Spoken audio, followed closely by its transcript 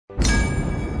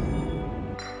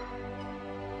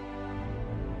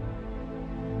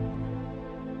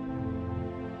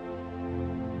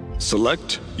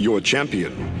Select your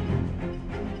champion.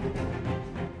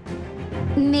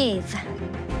 Maeve.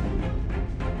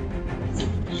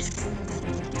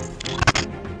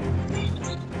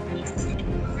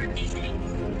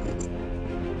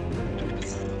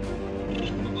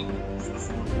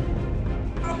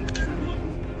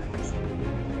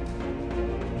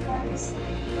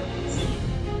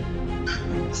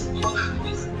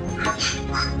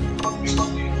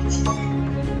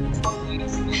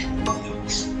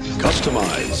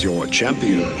 Customize your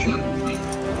champion.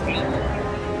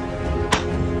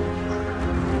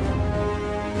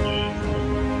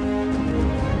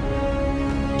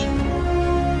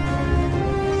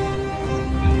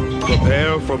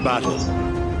 Prepare for battle.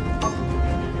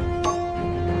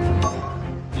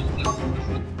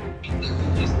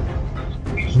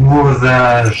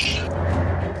 Murdasz.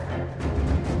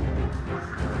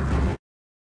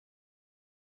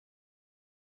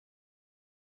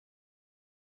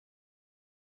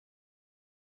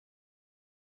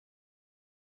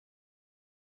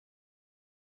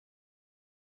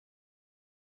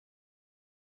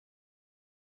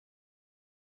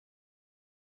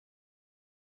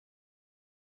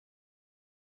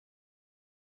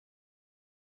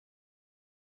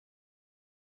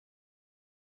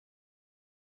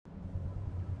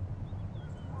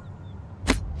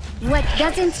 What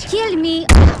doesn't kill me,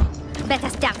 better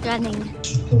start running.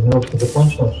 Тренировка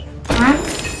закончилась? А?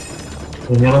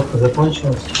 Тренировка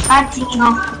закончилась? А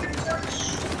тренировка?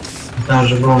 Там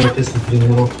же было написано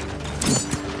тренировка.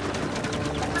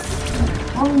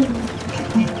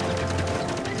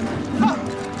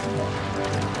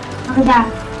 Когда?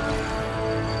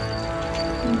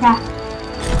 Когда?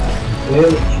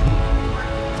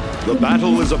 The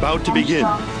battle is about to begin.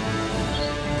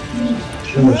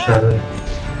 Чего шары?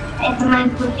 Это мой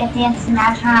путь, это я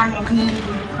снажала, это я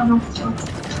кому все.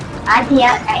 Это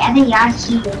я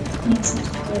хилю.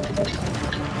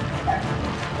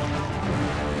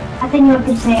 Это не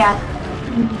перезаряд.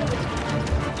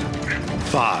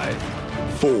 5,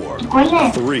 4,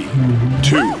 Прикольно? 3,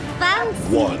 2,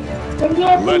 1.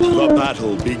 Let the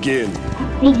battle begin.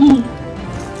 Беги.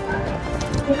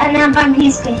 Она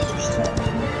по-английски еще.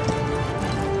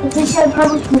 Это все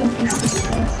по-русски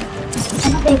написано.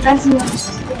 Это и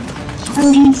по-английски.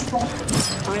 Английская.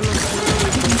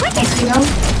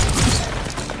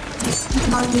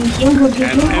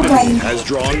 An enemy has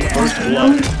drawn first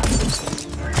blood.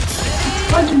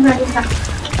 Вот брали так.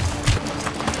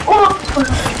 О!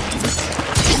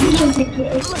 Видел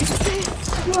такие.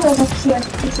 Ну, это все.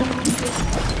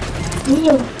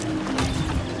 Видел?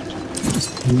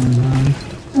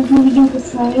 Вот мы видим по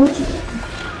своим.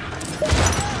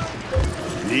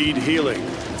 Need healing.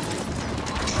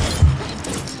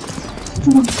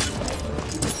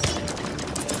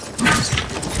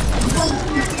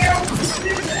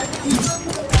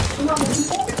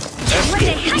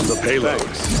 Escape the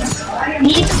payloads.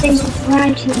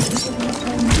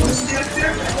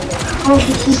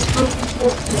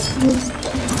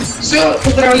 Все,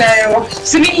 поздравляю его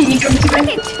с именинником тебя.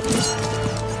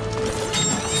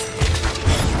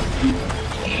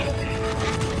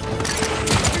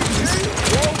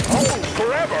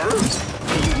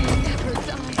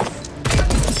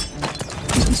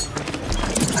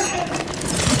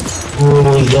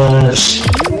 Мурдаш.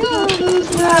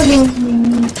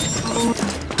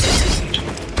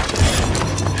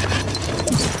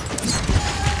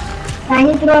 Да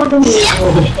не трогай меня.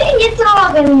 Не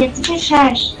трогай меня, ты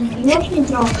мешаешь. Понимаешь, не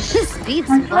трогай.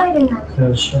 Правильно.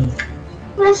 Хорошо.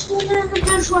 У нас не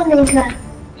запрещенная игра.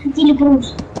 Хотели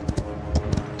груз.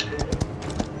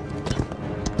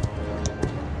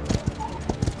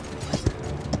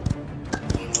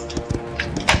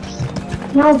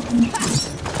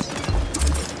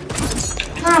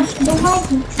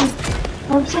 Давайте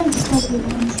вообще не ставим.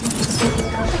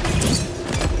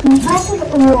 Не хватит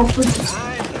опыт.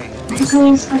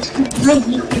 Такая сказка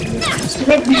двоих.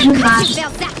 Это жива.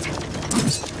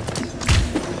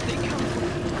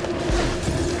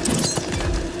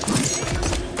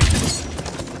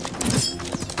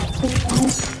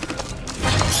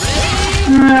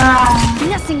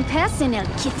 Nothing personal,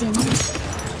 kitten.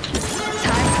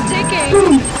 Time's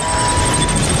ticking.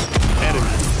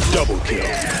 Enemy double kill.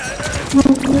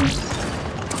 Time's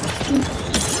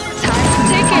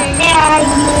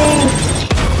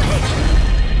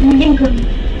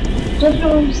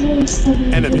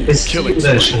ticking. Enemy killing Посиди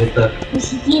дальше вот так.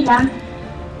 Посиди, да.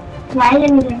 Реально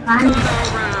мельками.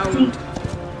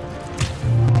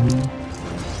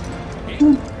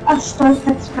 А что,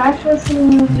 так спрашивается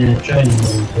меня? Ничего не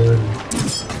могу говорить.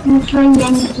 Ничего, я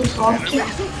не тусовки.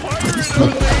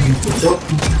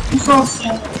 Тусовки? Тусовки.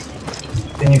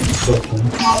 Ты не подсохнул.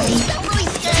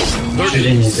 Чили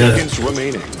 30 нельзя. seconds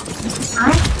remaining.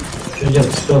 Что делать?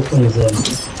 Подсохнул нельзя.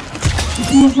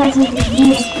 Нужно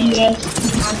не стрелять.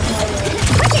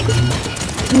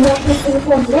 Можно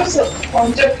телефон бросил,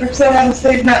 Он так профессионально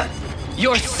стоит на...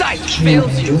 Your sight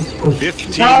fails you.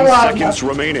 15 Да ладно. seconds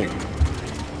remaining.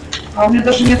 А у меня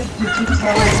даже нет...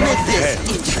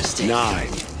 10,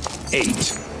 9, 8,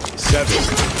 7,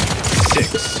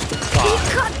 6,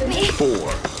 5,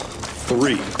 4,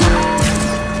 3.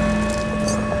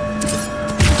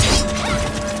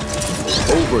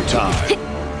 Overtime.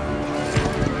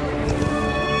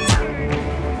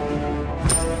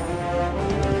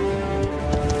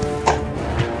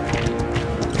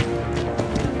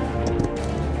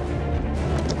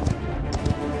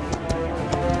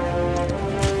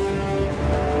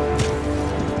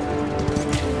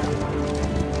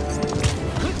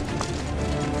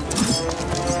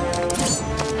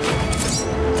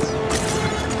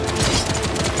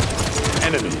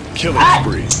 Enemy killing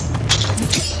spree.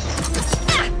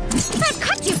 I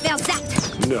cut you felt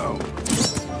that. No.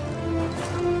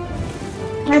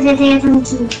 Разве это я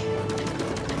танцую?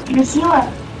 Красиво?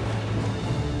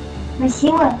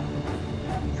 Красиво?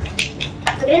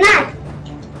 Ренат!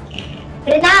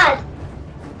 Ренат!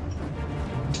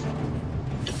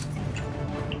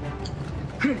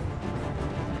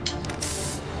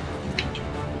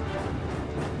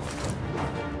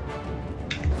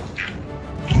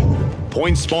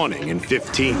 Point spawning in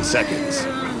 15 seconds.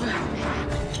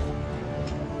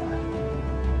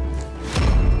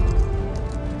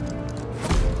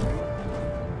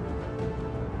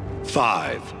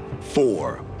 Five,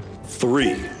 4,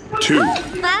 3, 2,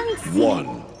 Thanks.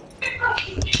 1.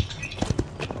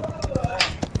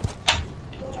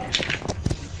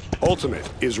 Ultimate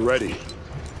is ready.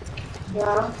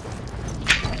 Time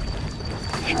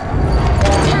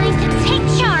to take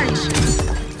charge.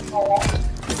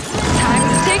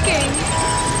 Time's ticking.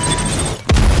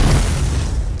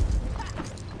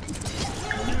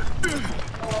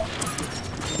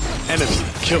 Enemy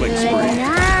killing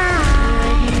spree.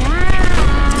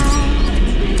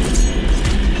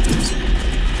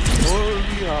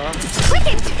 Quit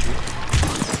it.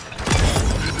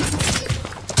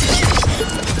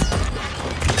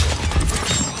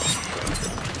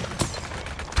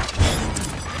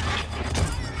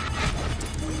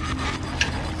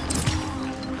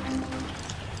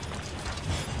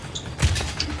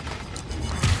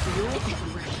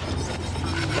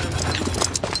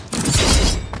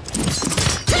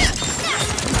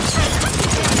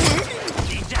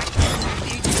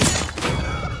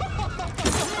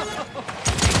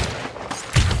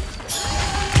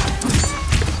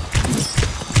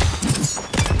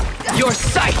 Your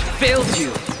sight fails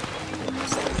you.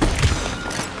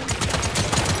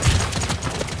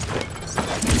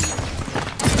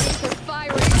 They're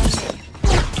firing on me.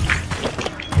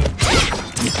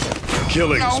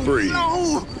 Killing spree.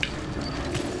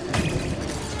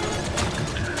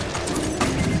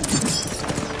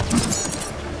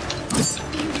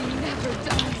 Never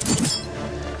die.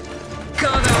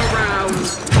 Gather around.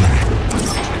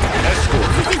 Escort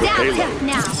This is for our payload. turf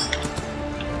now.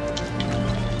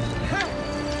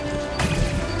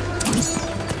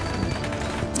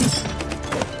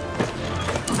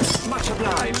 Much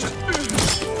obliged.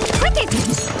 Quit it.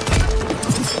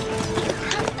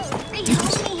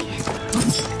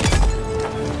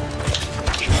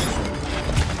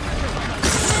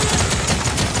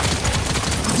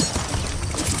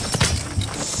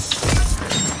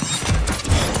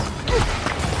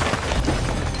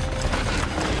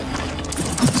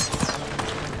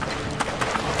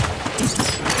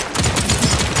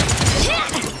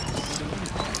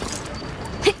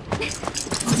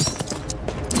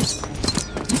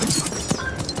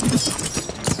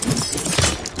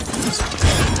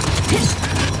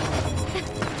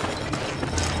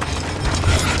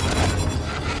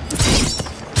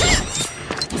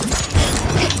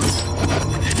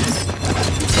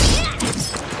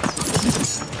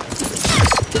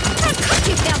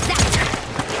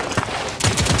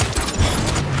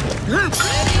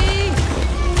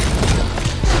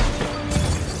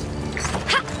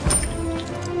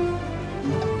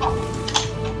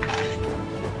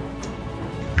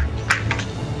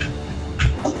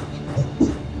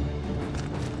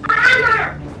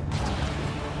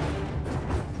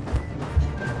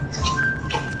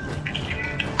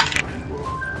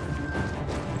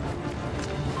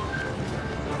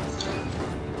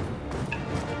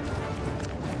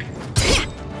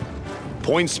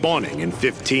 Point spawning in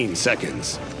 15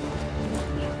 seconds.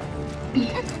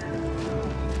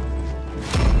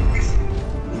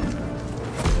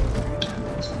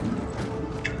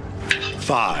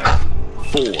 5,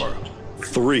 4,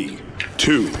 3,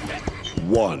 2,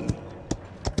 1.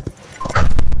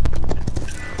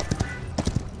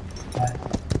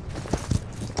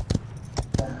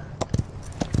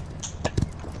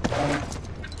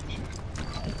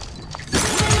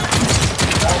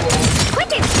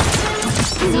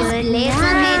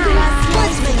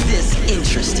 Let's make this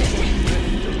interesting.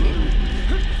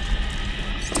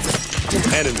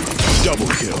 Enemy double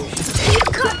kill. He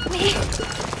caught me.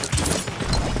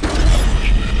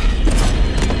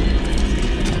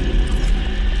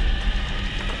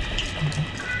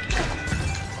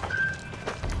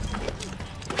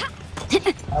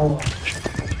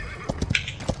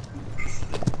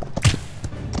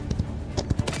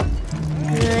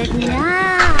 Good night.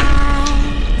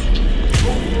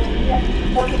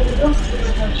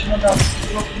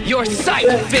 Your sight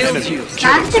fails you.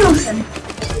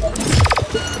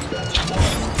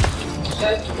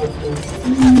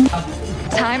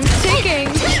 Time's ticking.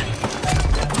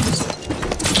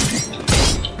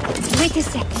 Wait a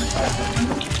second.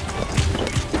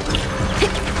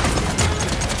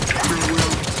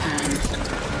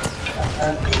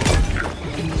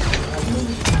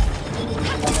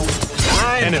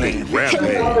 Enemy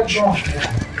rampage.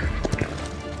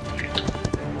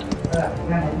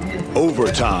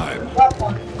 Overtime.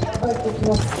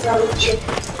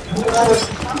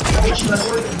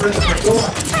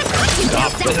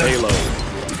 Stop the payload.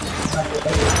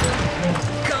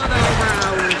 Gather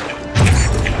around.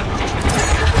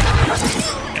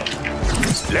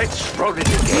 Let's throw it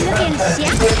again.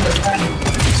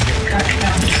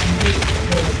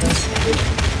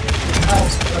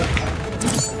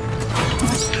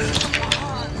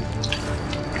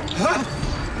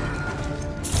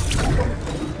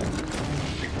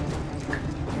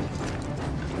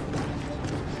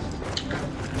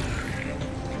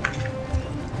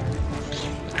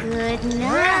 Good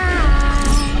night.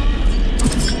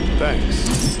 Thanks.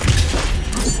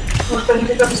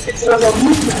 Take charge.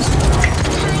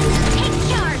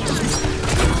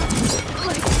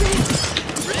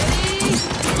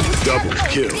 Double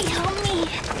kill. Help me.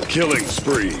 Killing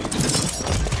spree.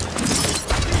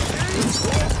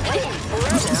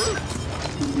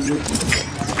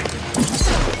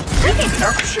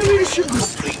 Mission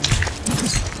complete.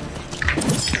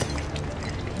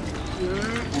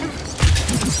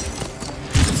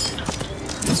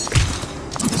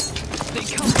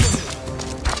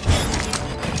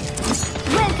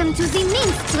 Welcome to the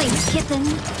main street, kitten.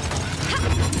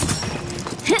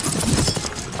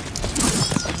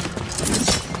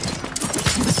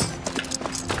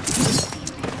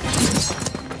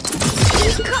 He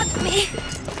caught me.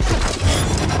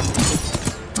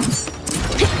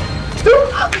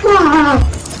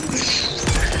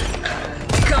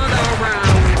 Gather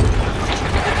around.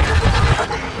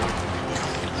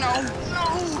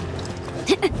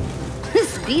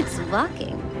 This beats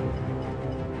walking.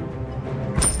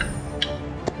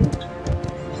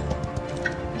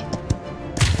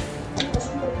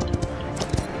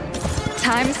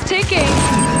 Time's ticking.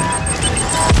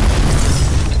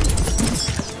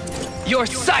 Your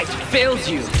sight fails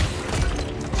you.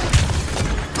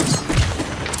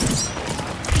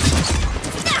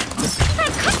 I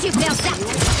caught you about that.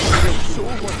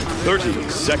 30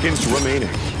 seconds remaining.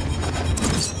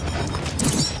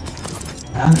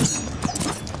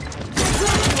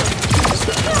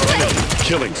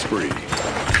 Killing spree.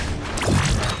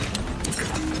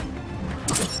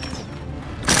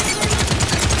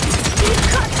 He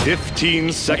caught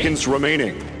 15 seconds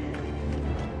remaining.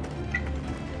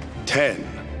 10,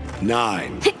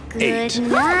 9, 8,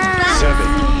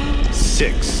 7,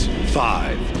 6,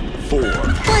 5, 4,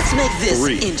 Let's make this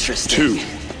 3, interesting. 2,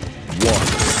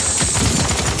 1.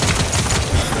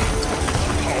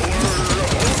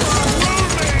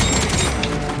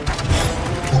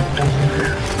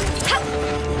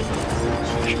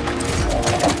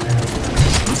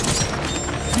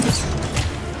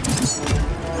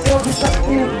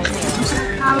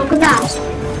 Куда?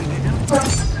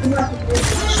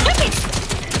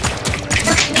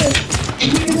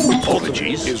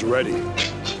 Ultimate is ready.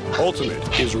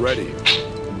 Ultimate is ready.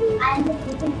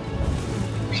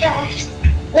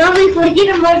 Новая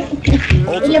квартира может купить. Или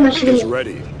Ultimate машину. is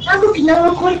ready.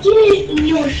 Новая квартира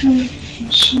или машину.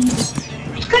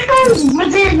 Какая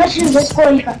модель машин за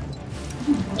сколько?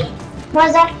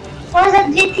 За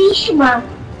 2000, мам.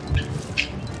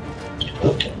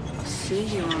 See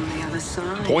you on the other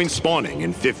side. Point spawning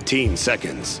in 15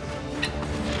 seconds.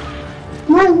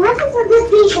 Мам, можно за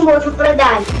 2000 можно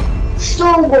продать?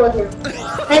 Что угодно.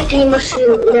 Это не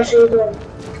машину, и даже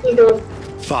еду.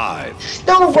 5, 5,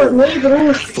 Что угодно,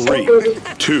 игрушки, 3,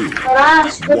 всякую. 2,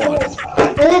 Раз, что-то.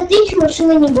 1. Когда тысяч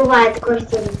машины не бывает в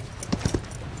квартире.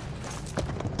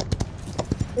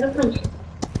 Закончи.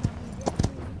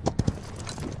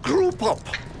 Group up.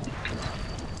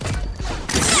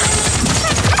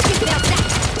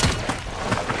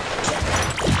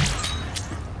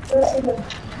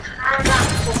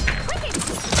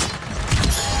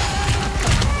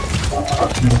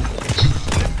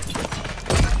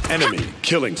 Enemy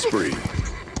killing spree.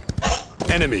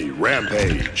 Enemy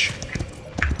rampage.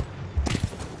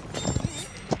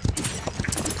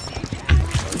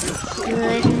 Good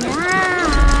night.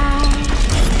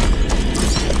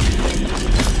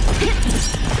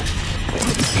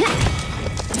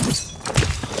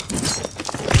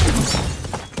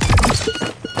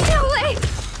 No way!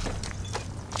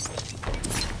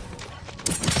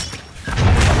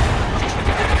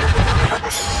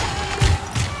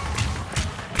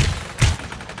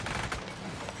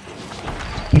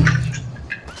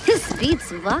 His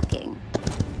speed's walking.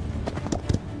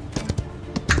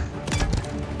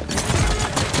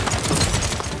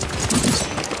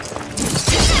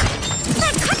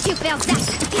 You felt that.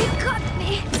 You got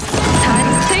me.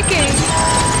 Time's ticking.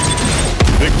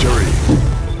 Victory.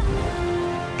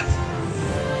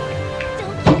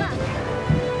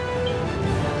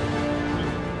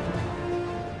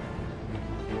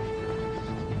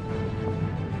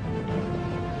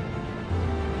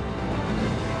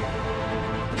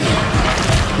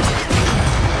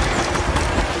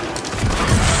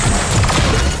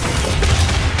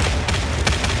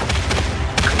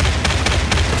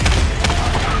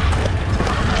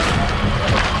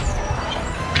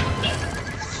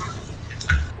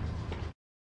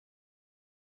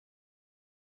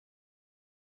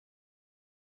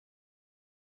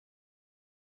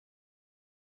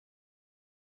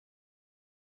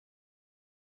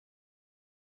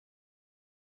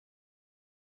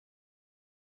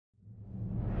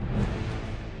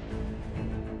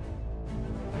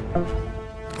 Don't give up.